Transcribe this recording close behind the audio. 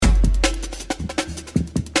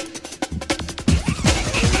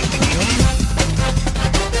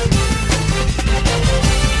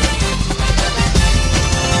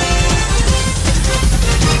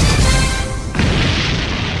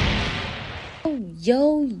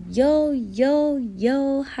Yo.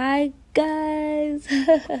 Hi, guys.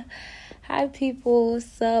 Hi, people.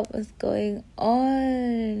 What's up? What's going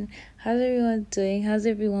on? How's everyone doing? How's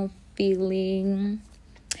everyone feeling?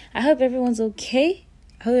 I hope everyone's okay.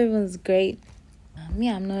 I hope everyone's great. Me,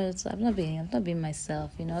 I'm not being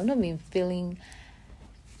myself. I've not been feeling.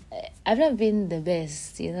 I've not been the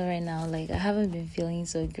best. Right now, like I haven't been feeling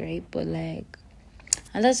so great. But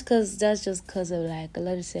and that's just because of like a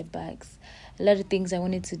lot of setbacks, a lot of things I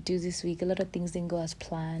wanted to do this week. A lot of things didn't go as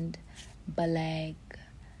planned, but I'm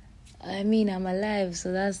alive,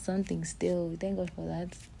 so that's something still. Thank God for that.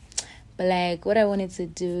 But what I wanted to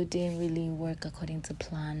do didn't really work according to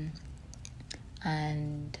plan,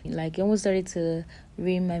 and it almost started to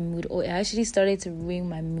ruin my mood. Or it actually started to ruin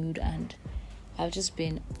my mood, and I've just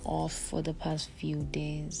been off for the past few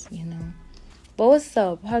days. But what's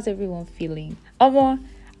up? How's everyone feeling? I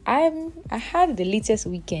had the latest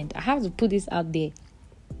weekend. I have to put this out there.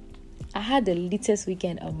 I had the latest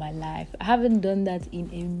weekend of my life. I haven't done that in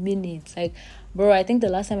a minute. Bro, I think the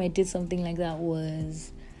last time I did something like that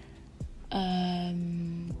was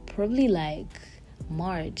probably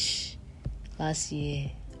March last year.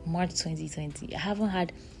 March 2020. I haven't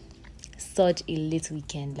had such a lit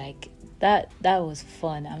weekend. That was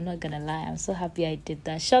fun. I'm not gonna lie. I'm so happy I did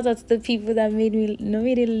that. Shout out to the people that made it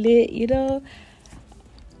lit.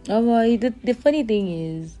 The funny thing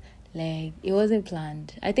is, it wasn't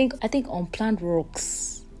planned. I think unplanned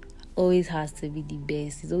rocks always has to be the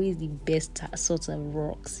best. It's always the best sort of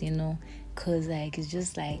rocks, because it's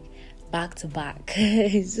just back to back.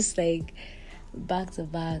 It's just back to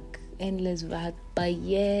back, endless back. But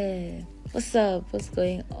yeah, what's up? What's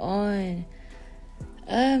going on?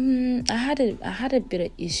 I had a bit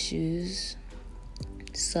of issues,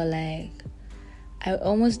 so I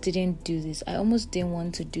almost didn't do this. I almost didn't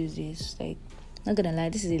want to do this. Not gonna lie,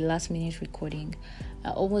 this is a last minute recording. I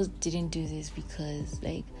almost didn't do this because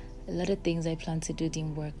a lot of things I planned to do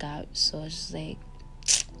didn't work out. So I was just yeah,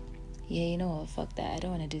 you know what? Fuck that. I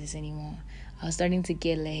don't want to do this anymore. I was starting to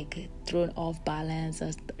get thrown off balance.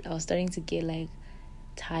 I was starting to get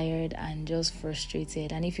tired and just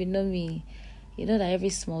frustrated. And if you know me, you know that every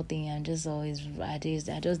small thing I just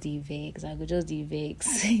the vex. I could just the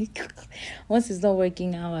vex. Once it's not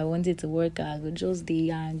working out, I want it to work out. I could just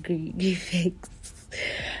the angry, the vex.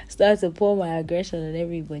 Start to pour my aggression on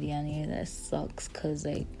everybody, and that sucks. Cause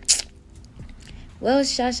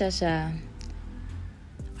sha.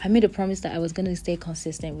 I made a promise that I was gonna stay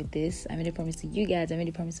consistent with this. I made a promise to you guys. I made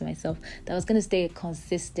a promise to myself that I was gonna stay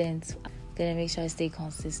consistent. Gonna make sure I stay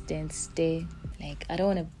consistent. I don't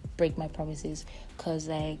want to break my promises, because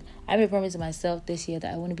I made a promise to myself this year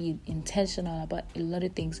that I want to be intentional about a lot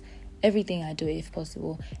of things, everything I do if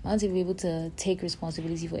possible. I want to be able to take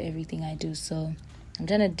responsibility for everything I do, so I'm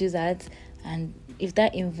trying to do that. And if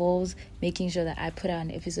that involves making sure that I put out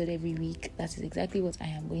an episode every week, that is exactly what I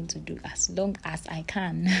am going to do as long as I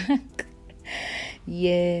can.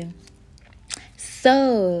 Yeah.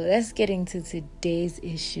 So let's get into today's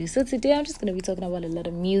issue. So today I'm just going to be talking about a lot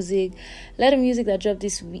of music that dropped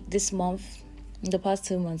this month, in the past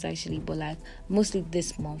 2 months actually, but mostly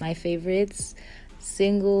this month. My favorites,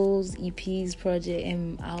 singles, EPs, project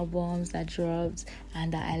and albums that dropped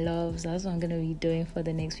and that I love. So that's what I'm going to be doing for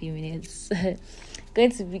the next few minutes.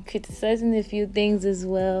 Going to be criticizing a few things as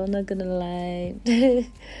well, not gonna lie.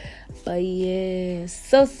 But yeah,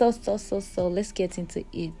 so let's get into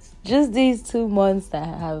it. Just these 2 months that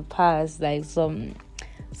have passed,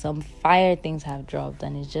 some fire things have dropped,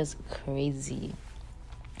 and it's just crazy.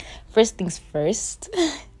 First things first.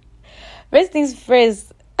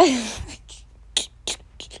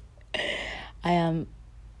 I am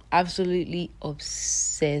absolutely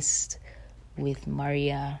obsessed with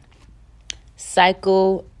Maria,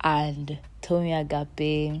 Psycho, and Tomi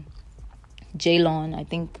Agape. Jaylon, I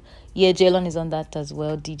think. Yeah, Jaylon is on that as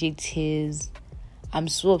well. DJ Tiz. I'm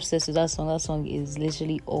so obsessed with that song. That song is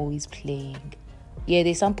literally always playing. Yeah,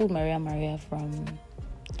 they sampled Maria from...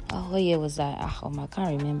 what year was that? I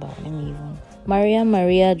can't remember.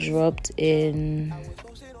 Maria dropped in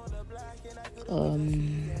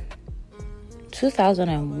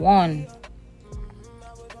 2001.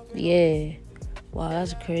 Yeah. Wow,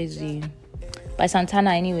 that's crazy. By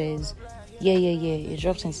Santana anyways. Yeah. It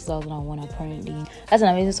dropped in 2001 apparently. That's an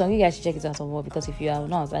amazing song. You guys should check it out on what, because if you have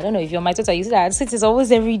not, I don't know if you're on my Twitter, you see that I say it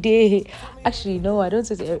almost every day. Actually, no, I don't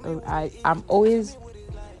say it. I'm always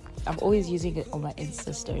using it on my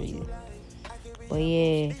Insta story. But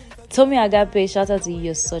yeah, Tomi Agape, shout out to you.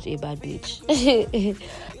 You're such a bad bitch.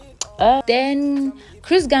 Then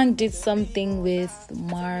Cruise Gang did something with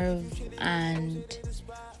Marv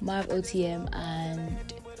OTM,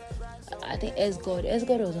 and I think S God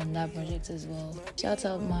was on that project as well. Shout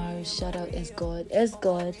out Mars, shout out S God is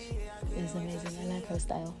amazing. I like her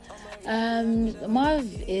style. Marv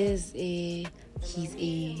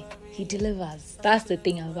he delivers. That's the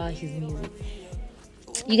thing about his music.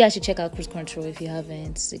 You guys should check out Cruise Control if you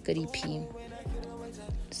haven't. It's a good EP.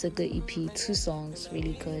 It's a good EP. 2 songs,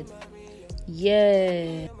 really good.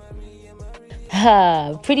 Yeah.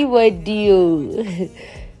 Ha, Pretty Boy Deal.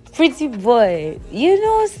 Pretty Boy.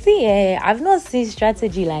 I've not seen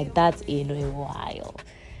strategy like that in a while.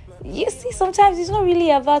 You see, sometimes it's not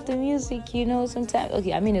really about the music, sometimes.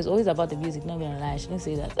 Okay, I mean, it's always about the music, not gonna lie, I shouldn't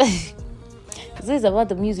say that. It's always about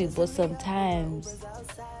the music, but sometimes,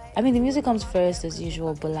 I mean, the music comes first as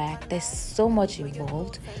usual, but like, there's so much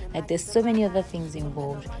involved. Like, there's so many other things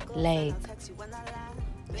involved. Like,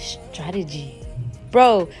 strategy.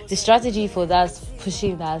 Bro, the strategy for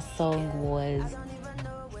pushing that song was,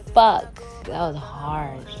 fuck, that was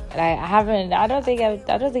hard. Like, I don't think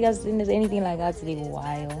I've seen anything like that in a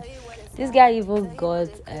while. This guy even got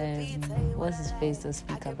what's his face to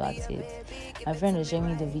speak about it. My friend was showing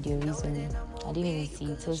me the video recently. I didn't even see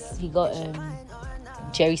it. So he got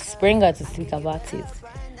Jerry Springer to speak about it.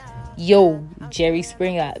 Yo, Jerry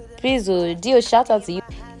Springer, please, Dio, shout out to you.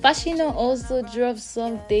 Fashino also dropped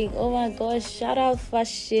something. Oh my gosh, shout out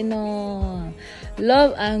Fashino.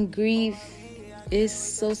 Love and Grief is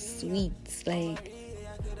so sweet. Like,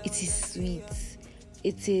 it is sweet.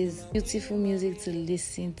 It is beautiful music to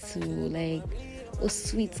listen to. Like,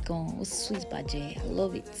 sweet Baje. I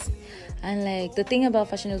love it. And like, the thing about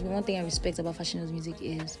Fashino's, one thing I respect about Fashino's music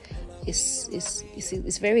is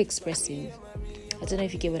it's very expressive. I don't know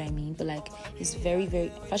if you get what I mean, but like, it's very,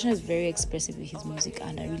 very, Fashino is very expressive with his music,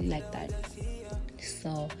 and I really like that.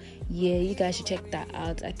 So yeah, you guys should check that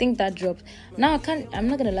out. I think that dropped. Now I'm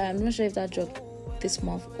not gonna lie, I'm not sure if that dropped this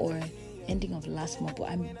month or ending of last month, but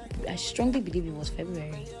I strongly believe it was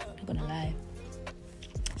February. Not gonna lie.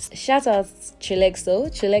 Shout out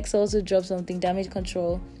Chilexo. Chilexo also dropped something, Damage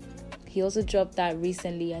Control. He also dropped that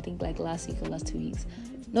recently, I think like last week or last 2 weeks.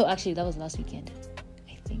 No, actually that was last weekend.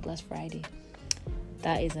 I think last Friday.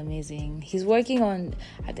 That is amazing. He's working on,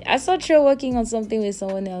 I saw Tro working on something with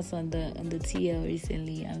someone else on the TL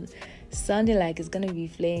recently. Sounding like it's gonna be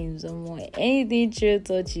flames or more. Anything Tro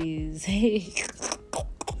touches.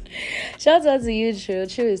 Shout out to you, Tro.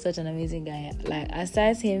 Tro is such an amazing guy. Like,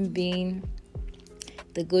 aside him being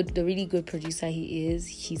the really good producer he is,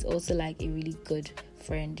 he's also like a really good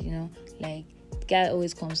friend, Like, the guy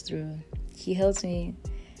always comes through. He helps me.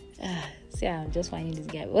 See, I'm just finding this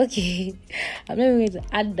guy. Okay, I'm not even going to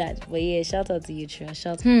add that, but yeah, shout out to you, Tro.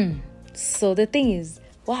 So the thing is,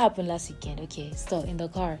 what happened last weekend? Okay, so in the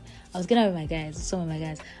car, I was going out with some of my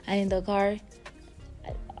guys, and in the car,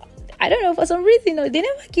 I don't know, for some reason, they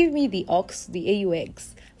never give me the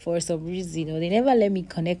AUX for some reason. They never let me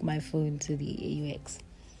connect my phone to the AUX.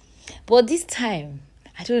 But this time,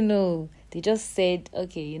 I don't know, they just said,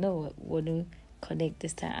 okay, you know what, want to connect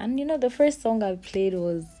this time. And the first song I played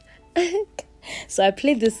was so I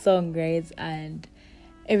played this song, right? And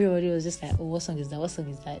everybody was just like, oh, what song is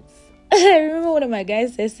that? I remember one of my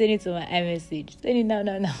guys said, send it to my iMessage. Send it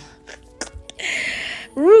now.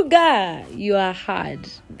 Ruga, you are hard.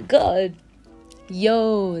 God.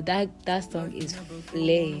 Yo, that song is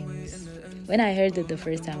flames. When I heard it the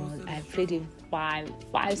first time, I played it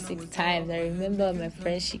 5-6 times. I remember my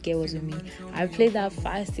friend Shike was with me. I played that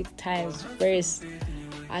 5-6 times first.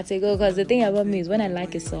 I had to go, because the thing about me is when I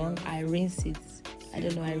like a song, I rinse it. I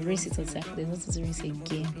don't know, I rinse it until there's nothing to rinse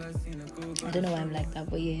again. I don't know why I'm like that,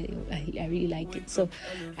 but yeah, I really like it. So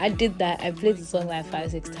I did that. I played the song like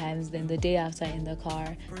 5-6 times. Then the day after in the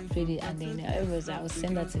car, played it, and then it was, I was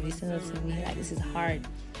send that to me. Like, this is hard.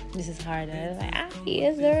 And I was like,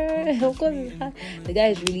 yes sir. Of course it's hard. The guy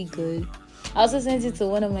is really good. I also sent it to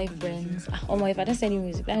one of my friends. If I don't send you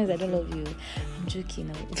music, that means I don't love you. I'm joking.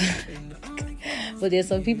 But there's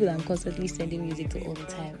some people that I'm constantly sending music to all the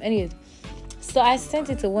time. Anyways, so I sent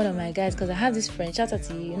it to one of my guys, because I have this friend. Shout out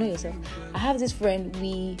to you, you know yourself. I have this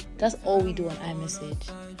friend, that's all we do on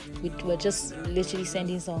iMessage. We're just literally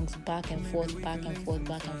sending songs back and forth.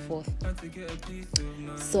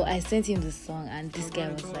 So I sent him the song, and this guy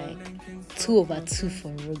was like 2/2 for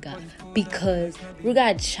Ruga, because Ruga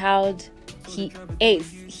had child. He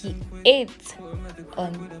ate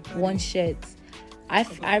on one shirt.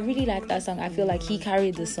 I really like that song. I feel like he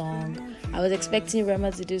carried the song. I was expecting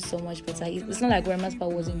Rema to do so much better. It's not like Rema's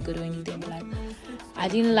part wasn't good or anything, but like, I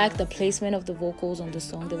didn't like the placement of the vocals on the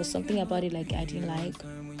song. There was something about it like I didn't like,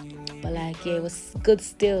 but like, yeah, it was good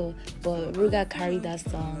still. But Ruga carried that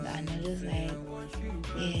song, and I was just like,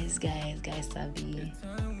 yeah, this guy is sabi.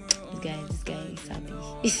 This guy is sabi.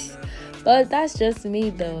 But that's just me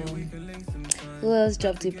though. Who else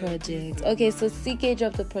dropped the project? Okay, so CK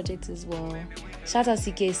dropped the project as well. Shout out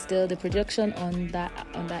CK still. The production on that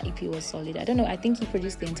EP was solid. I don't know. I think he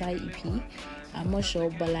produced the entire EP. I'm not sure,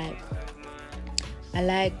 but like I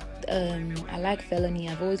like Felony.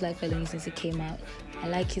 I've always liked Felony since it came out. I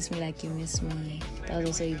like Kiss Me Like You Miss Me. That was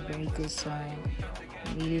also a very good song.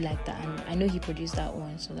 I really like that. And I know he produced that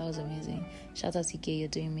one, so that was amazing. Shout out CK, you're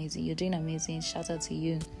doing amazing. You're doing amazing. Shout out to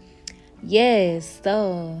you. Yes,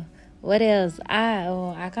 so what else?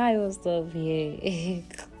 I can't even stop here.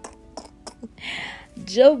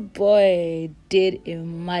 Joeboy did a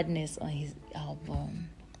madness on his album.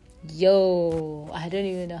 Yo, I don't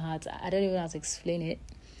even know how to explain it.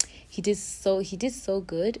 He did so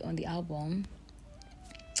good on the album.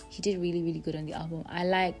 He did really, really good on the album. I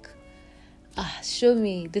like Show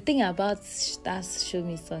Me. The thing about that Show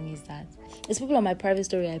Me song is that it's people on my private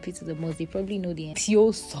story I pity the most. They probably know the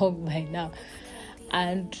entire song by now.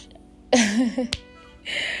 And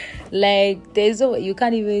like you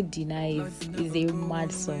can't even deny it's a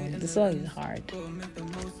mad song. The song is hard.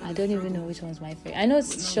 I don't even know which one's my favorite. I know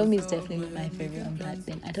Show Me is definitely my favorite on that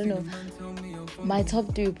thing. I don't know. My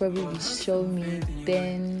top 3 will probably be Show Me,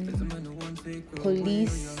 then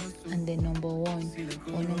Police, and then Number 1.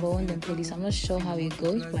 Or Number 1 then Police. I'm not sure how it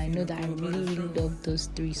goes, but I know that I really, really love those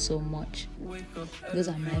 3 so much. Those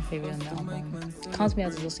are my favorite on the album. Count Me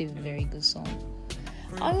Out is also a very good song.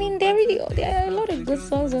 I mean, there are a lot of good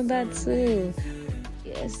songs on that too.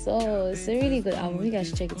 Yeah, so it's a really good album. You guys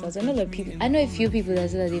should check it out. I know a few people that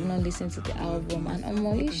say that they've not listened to the album,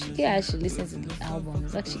 and you should listen to the album.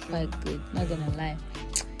 It's actually quite good, not gonna lie.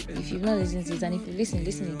 If you've not listened to it, and if you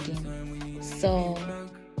listen again. So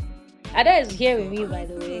Ada is here with me, by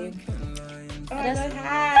the way.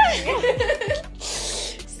 Hi.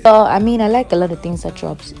 So I mean, I like a lot of things that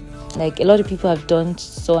drops. Like, a lot of people have done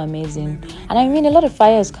so amazing. And I mean, a lot of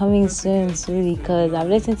fire is coming soon, really, because I've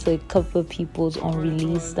listened to a couple of people's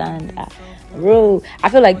unreleased, and I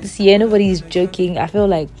feel like this year nobody's joking. I feel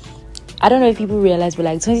like, I don't know if people realize, but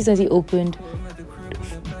like 2020 opened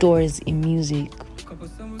doors in music.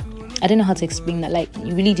 I don't know how to explain that. Like,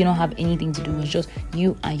 you really do not have anything to do. It's just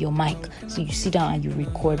you and your mic. So you sit down and you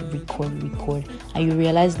record, and you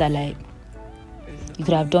realize that like you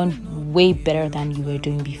could have done way better than you were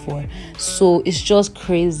doing before. So it's just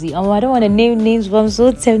crazy. I don't want to name names, but I'm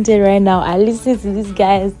so tempted right now. I listen to this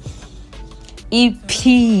guy's EP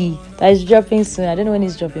that is dropping soon. I don't know when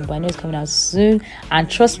it's dropping, but I know it's coming out soon. And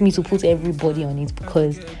trust me to put everybody on it,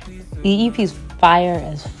 because the EP is fire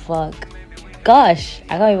as fuck. Gosh,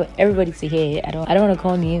 I can't wait for everybody to hear it. I don't want to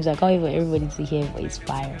call names. I can't wait for everybody to hear it, but it's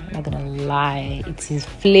fire. I'm not gonna lie, it's his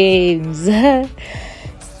flames.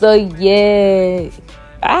 So yeah,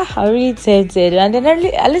 I'm really tempted. And then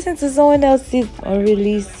I listened to someone else's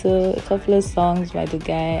unreleased, so a couple of songs by the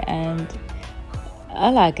guy, and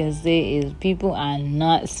all I can say is people are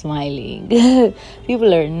not smiling.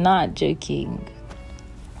 People are not joking.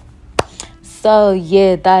 So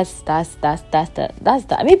yeah, that's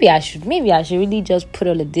that. Maybe I should really just put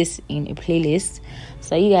all of this in a playlist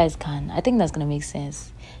so you guys can. I think that's gonna make sense.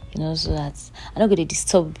 So that I'm not going to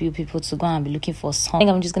disturb people to go and be looking for songs. I think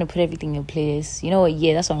I'm just going to put everything in a playlist. You know what?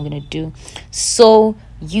 Yeah, that's what I'm going to do. So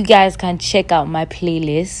you guys can check out my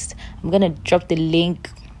playlist. I'm going to drop the link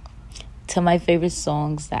to my favorite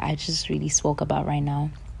songs that I just really spoke about right now.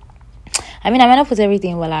 I mean, I might not put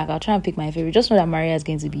everything, but like, I'll try and pick my favorite. Just know that Maria is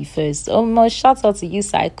going to be first. Shout out to you,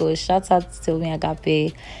 Psycho. Shout out to Tomi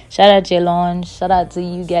Agape. Shout out Jelon. Shout out to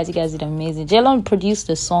you guys. You guys did amazing. Jelon produced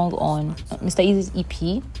the song on Mr. Easy's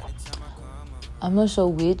EP. I'm not sure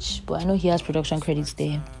which, but I know he has production credits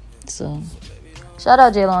there. So, shout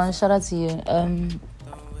out Jelon. Shout out to you.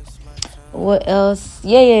 What else?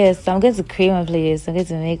 Yes, I'm going to create my playlist. I'm going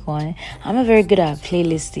to make one. I'm not very good at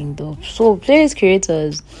playlisting though. So playlist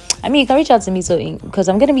creators, I mean, you can reach out to me because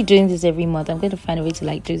I'm going to be doing this every month. I'm going to find a way to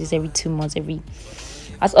like do this every 2 months,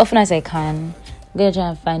 as often as I can. I'm going to try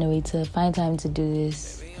and find a way to find time to do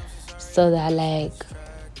this so that like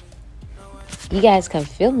you guys can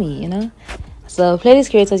feel me, So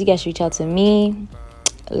playlist creators, you guys reach out to me.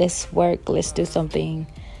 Let's work. Let's do something.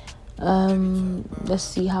 Let's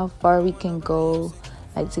see how far we can go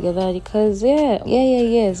like together, because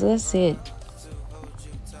so that's it.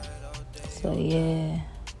 So yeah,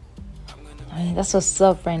 I mean, that's what's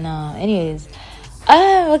up right now. Anyways,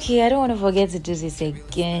 okay, I don't want to forget to do this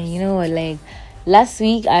again. You know what, like last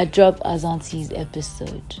week I dropped Azante's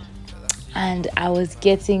episode and I was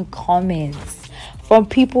getting comments from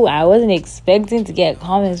people I wasn't expecting to get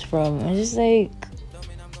comments from. I'm just like,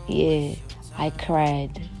 yeah, I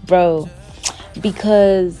cried, bro,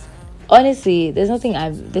 because honestly, there's nothing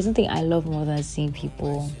I love more than seeing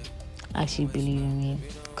people actually believe in me.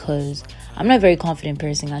 Cause I'm not a very confident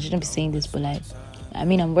person. I shouldn't be saying this, but like, I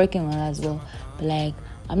mean, I'm working on that as well. But like,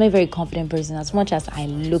 I'm not a very confident person. As much as I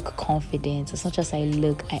look confident, as much as I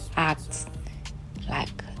act like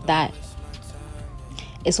that.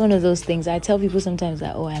 It's one of those things. I tell people sometimes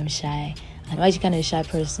that, oh, I'm shy. I'm actually kind of a shy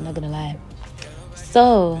person, not gonna lie.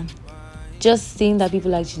 So just seeing that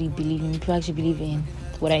people actually believe in, people actually believe in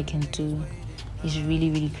what I can do is really,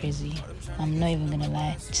 really crazy. I'm not even gonna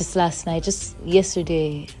lie. Just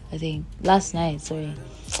yesterday, I think, last night, sorry,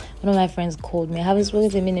 one of my friends called me. I haven't spoken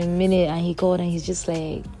to him in a minute, and he called and he's just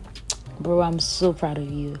like, bro, I'm so proud of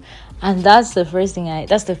you. And that's the first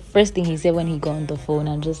thing he said when he got on the phone.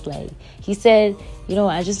 And just like, he said,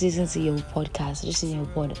 I just listened to your podcast,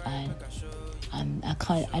 and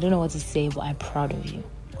I don't know what to say, but I'm proud of you.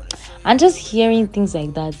 And just hearing things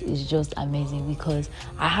like that is just amazing, because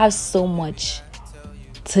I have so much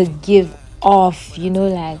to give off,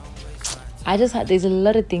 like, there's a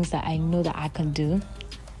lot of things that I know that I can do.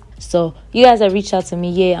 So you guys have reached out to me.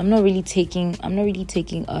 Yeah, I'm not really taking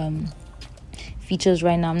features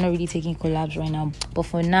right now. I'm not really taking collabs right now. But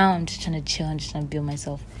for now, I'm just trying to chill and just trying to build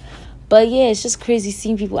myself. But yeah, it's just crazy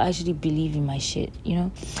seeing people actually believe in my shit,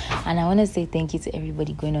 And I want to say thank you to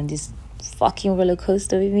everybody going on this fucking roller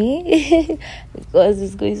coaster with me, because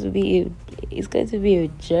it's going to be a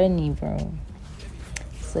journey, bro.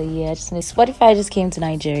 So yeah, Spotify just came to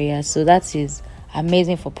Nigeria, so that is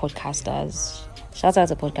amazing for podcasters. Shout out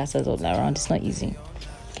to podcasters all around. It's not easy.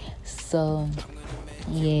 So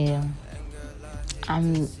yeah,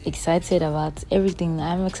 I'm excited about everything.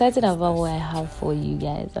 I'm excited about what I have for you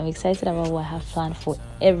guys. I'm excited about what I have planned for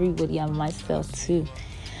everybody and myself too.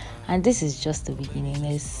 And this is just the beginning.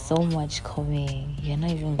 There's so much coming. You're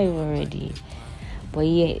not even ready. But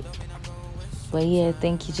yeah,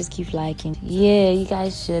 thank you. Just keep liking. Yeah, you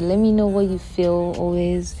guys should let me know what you feel.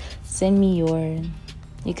 Always send me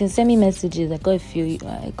you can send me messages. I got a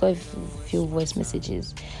few voice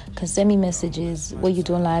messages. You can send me messages, what you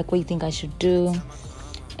don't like, what you think I should do.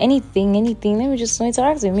 Anything. Let me just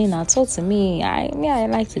interact with me now. Talk to me. I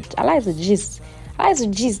like to gist.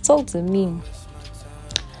 Talk to me.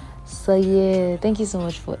 So yeah, thank you so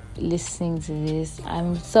much for listening to this.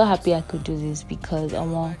 I'm so happy I could do this, because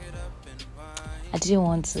I didn't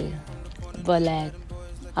want to, but like,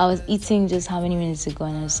 I was eating just how many minutes ago,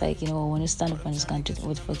 and I was like, when you stand up, I'm just gonna do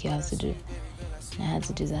what the fuck you have to do. And I had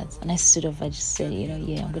to do that, and I stood up. I just said,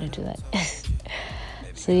 yeah, I'm gonna do that.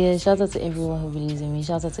 So yeah, shout out to everyone who believes in me.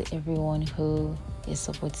 Shout out to everyone who is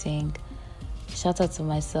supporting. Shout out to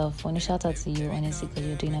myself. I want to shout out to you, honestly, because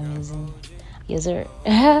you're doing amazing. Yes, sir.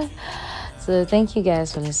 So thank you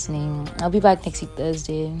guys for listening. I'll be back next week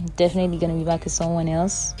Thursday. Definitely gonna be back with someone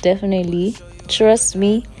else. Definitely, trust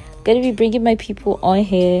me. Gonna be bringing my people on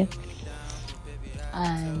here.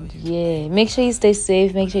 And yeah, make sure you stay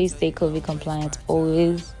safe. Make sure you stay COVID compliant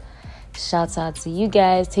always. Shout out to you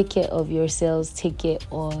guys. Take care of yourselves. Take care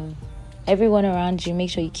of everyone around you. Make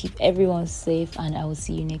sure you keep everyone safe. And I will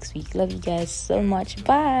see you next week. Love you guys so much.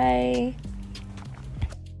 Bye.